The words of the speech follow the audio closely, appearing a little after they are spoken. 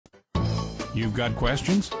You've got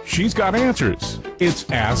questions? She's got answers. It's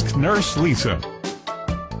Ask Nurse Lisa.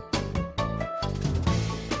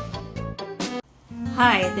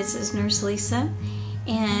 Hi, this is Nurse Lisa,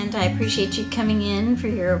 and I appreciate you coming in for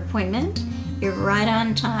your appointment. You're right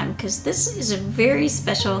on time because this is a very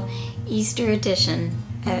special Easter edition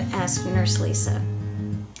of Ask Nurse Lisa.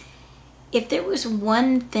 If there was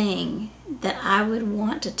one thing that I would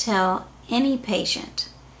want to tell any patient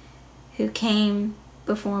who came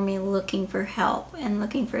before me looking for help and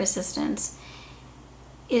looking for assistance,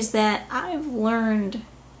 is that I've learned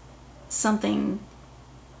something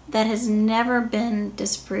that has never been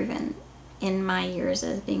disproven in my years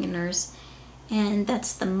as being a nurse, and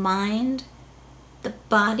that's the mind, the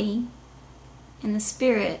body, and the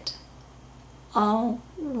spirit all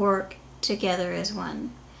work together as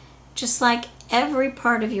one. Just like every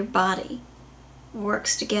part of your body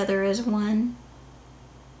works together as one.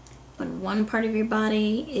 When one part of your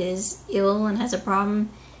body is ill and has a problem,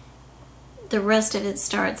 the rest of it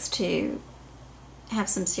starts to have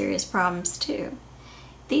some serious problems too.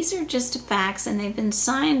 These are just facts, and they've been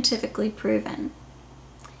scientifically proven.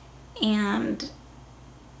 And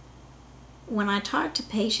when I talk to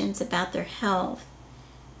patients about their health,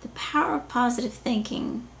 the power of positive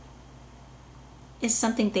thinking is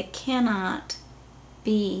something that cannot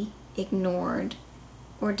be ignored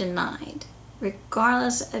or denied,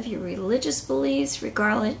 regardless of your religious beliefs,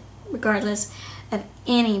 regardless of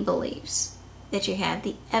any beliefs that you have.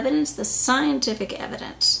 The evidence, the scientific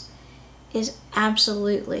evidence, is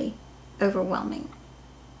absolutely overwhelming.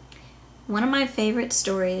 One of my favorite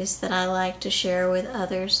stories that I like to share with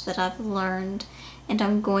others that I've learned, and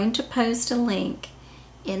I'm going to post a link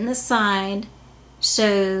in the side,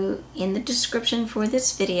 so in the description for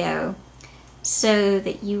this video, so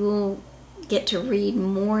that you will get to read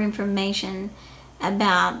more information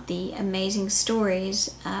about the amazing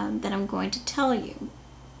stories that I'm going to tell you.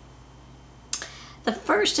 The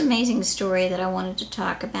first amazing story that I wanted to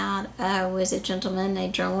talk about was a gentleman, a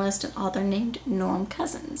journalist and author named Norm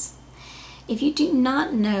Cousins. If you do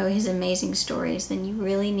not know his amazing stories, then you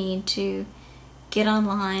really need to get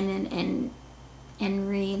online and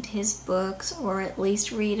read his books, or at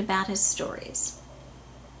least read about his stories.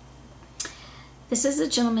 This is a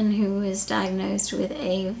gentleman who was diagnosed with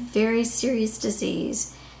a very serious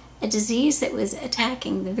disease, a disease that was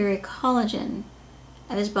attacking the very collagen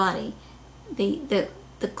of his body, the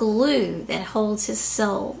glue that holds his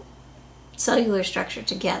cellular structure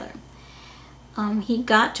together. He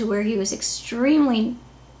got to where he was extremely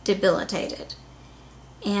debilitated,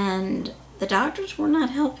 and the doctors were not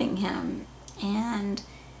helping him, and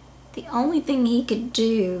the only thing he could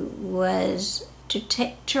do was to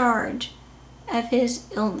take charge of his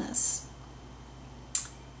illness.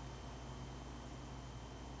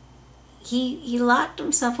 He locked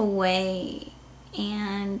himself away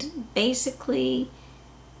and basically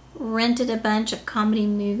rented a bunch of comedy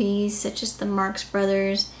movies such as the Marx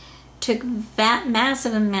Brothers, took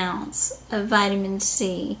massive amounts of vitamin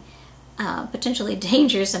C, potentially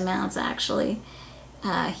dangerous amounts actually.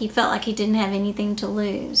 He felt like he didn't have anything to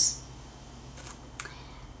lose.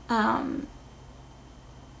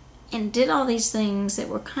 And did all these things that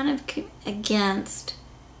were kind of against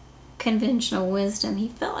conventional wisdom. He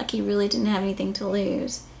felt like he really didn't have anything to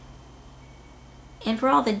lose. And for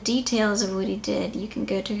all the details of what he did, you can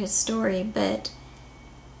go to his story, but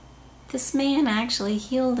this man actually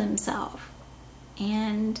healed himself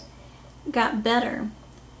and got better.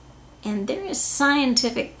 And there is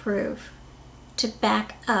scientific proof to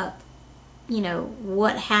back up,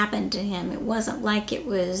 what happened to him. It wasn't like it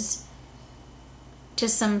was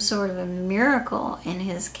just some sort of a miracle in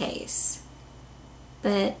his case.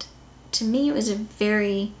 But to me, it was a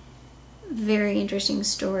very, very interesting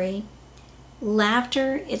story.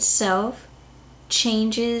 Laughter itself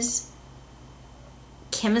changes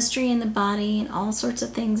chemistry in the body and all sorts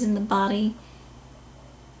of things in the body.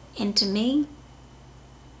 And to me,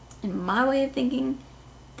 in my way of thinking,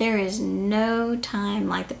 there is no time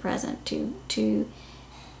like the present to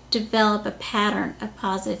develop a pattern of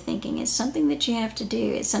positive thinking. It's something that you have to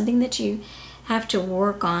do. It's something that you have to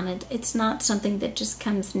work on. It's not something that just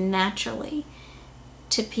comes naturally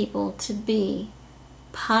to people to be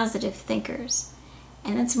positive thinkers.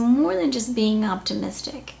 And it's more than just being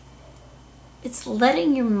optimistic. It's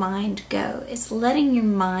letting your mind go. It's letting your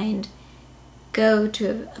mind go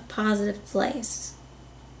to a positive place.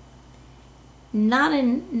 Not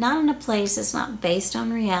in a place that's not based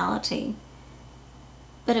on reality,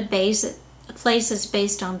 but a place that's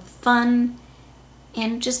based on fun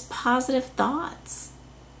and just positive thoughts.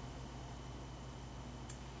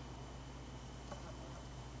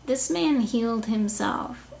 This man healed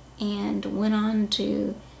himself and went on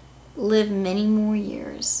to live many more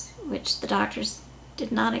years, which the doctors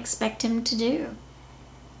did not expect him to do.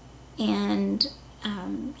 And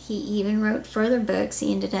he even wrote further books.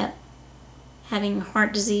 He ended up having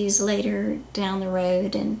heart disease later down the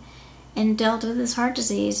road, and dealt with his heart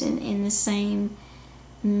disease in the same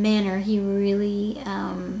manner. He really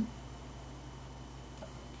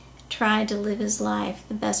tried to live his life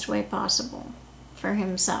the best way possible for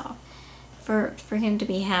himself, for him to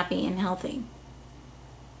be happy and healthy.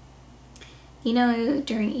 You know,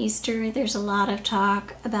 during Easter, there's a lot of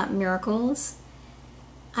talk about miracles.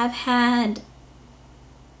 I've had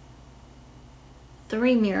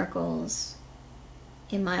 3 miracles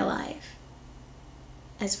in my life,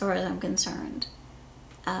 as far as I'm concerned.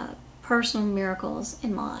 Personal miracles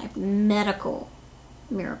in my life, medical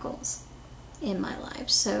miracles in my life.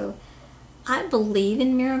 So I believe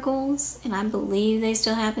in miracles, and I believe they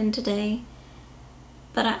still happen today.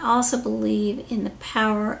 But I also believe in the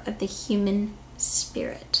power of the human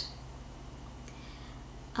spirit.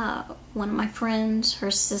 One of my friends,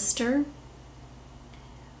 her sister,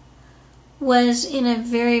 was in a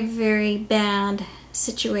very, very bad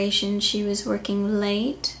situation. She was working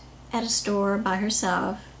late at a store by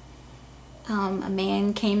herself. A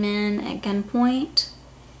man came in at gunpoint.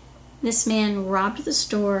 This man robbed the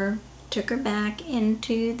store, took her back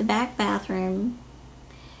into the back bathroom,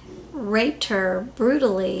 raped her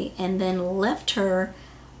brutally, and then left her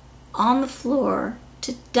on the floor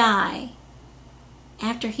to die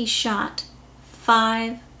after he shot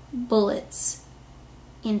 5 bullets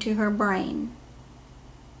into her brain.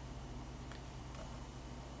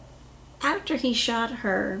 After he shot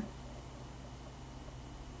her,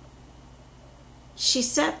 she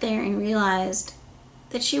sat there and realized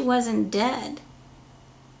that she wasn't dead.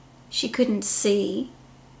 She couldn't see.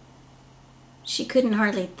 She couldn't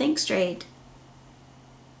hardly think straight.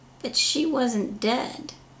 But she wasn't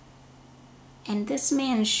dead. And this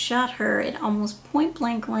man shot her at almost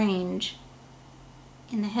point-blank range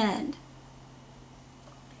in the head.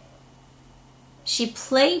 She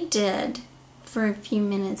played dead for a few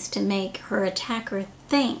minutes to make her attacker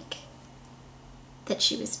think that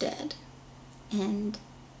she was dead. And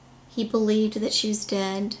he believed that she was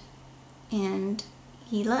dead, and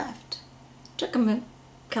he left. Took him a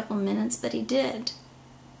couple minutes, but he did.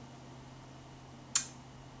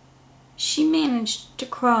 She managed to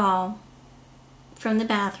crawl from the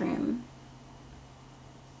bathroom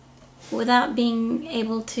without being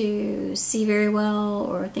able to see very well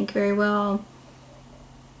or think very well,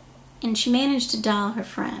 and she managed to dial her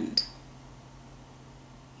friend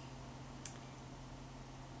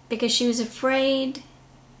because she was afraid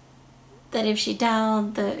that if she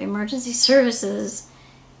dialed the emergency services,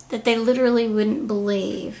 that they literally wouldn't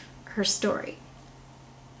believe her story.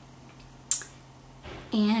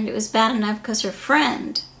 And it was bad enough because her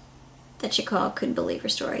friend that she called couldn't believe her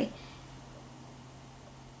story.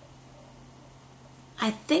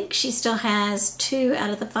 I think she still has 2 out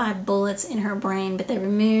of the 5 bullets in her brain, but they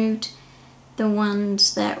removed the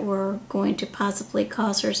ones that were going to possibly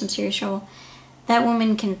cause her some serious trouble. That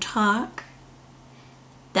woman can talk.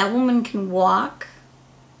 That woman can walk.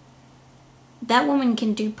 That woman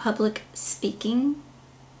can do public speaking.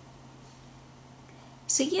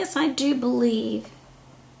 So yes, I do believe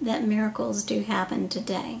that miracles do happen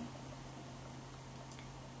today.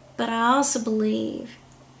 But I also believe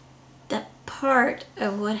that part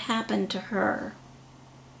of what happened to her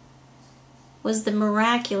was the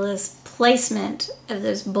miraculous placement of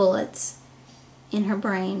those bullets in her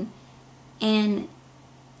brain and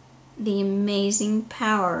the amazing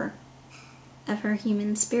power of her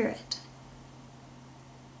human spirit.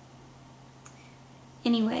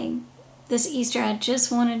 Anyway, this Easter I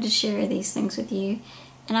just wanted to share these things with you,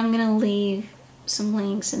 and I'm going to leave some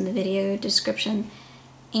links in the video description.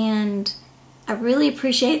 And I really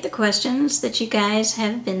appreciate the questions that you guys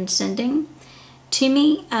have been sending to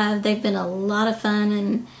me. They've been a lot of fun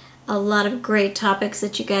and a lot of great topics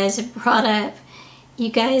that you guys have brought up. You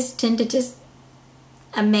guys tend to just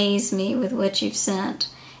amaze me with what you've sent,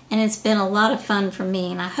 and it's been a lot of fun for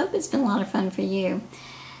me, and I hope it's been a lot of fun for you.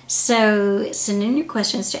 So send in your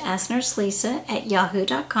questions to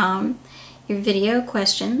AskNurseLisa@yahoo.com, your video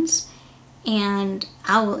questions, and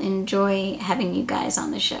I will enjoy having you guys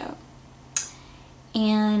on the show.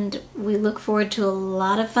 And we look forward to a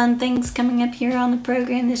lot of fun things coming up here on the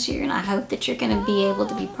program this year, and I hope that you're going to be able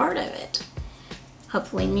to be part of it.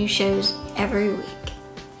 Hopefully new shows every week.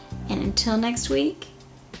 And until next week,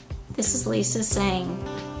 this is Lisa saying,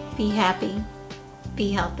 be happy,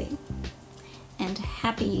 be healthy, and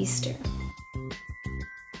happy Easter.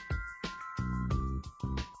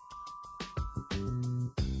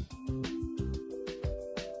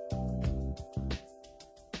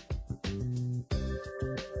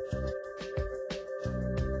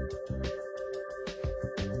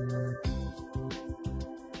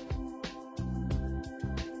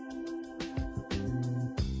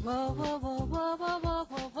 Whoa, whoa, whoa.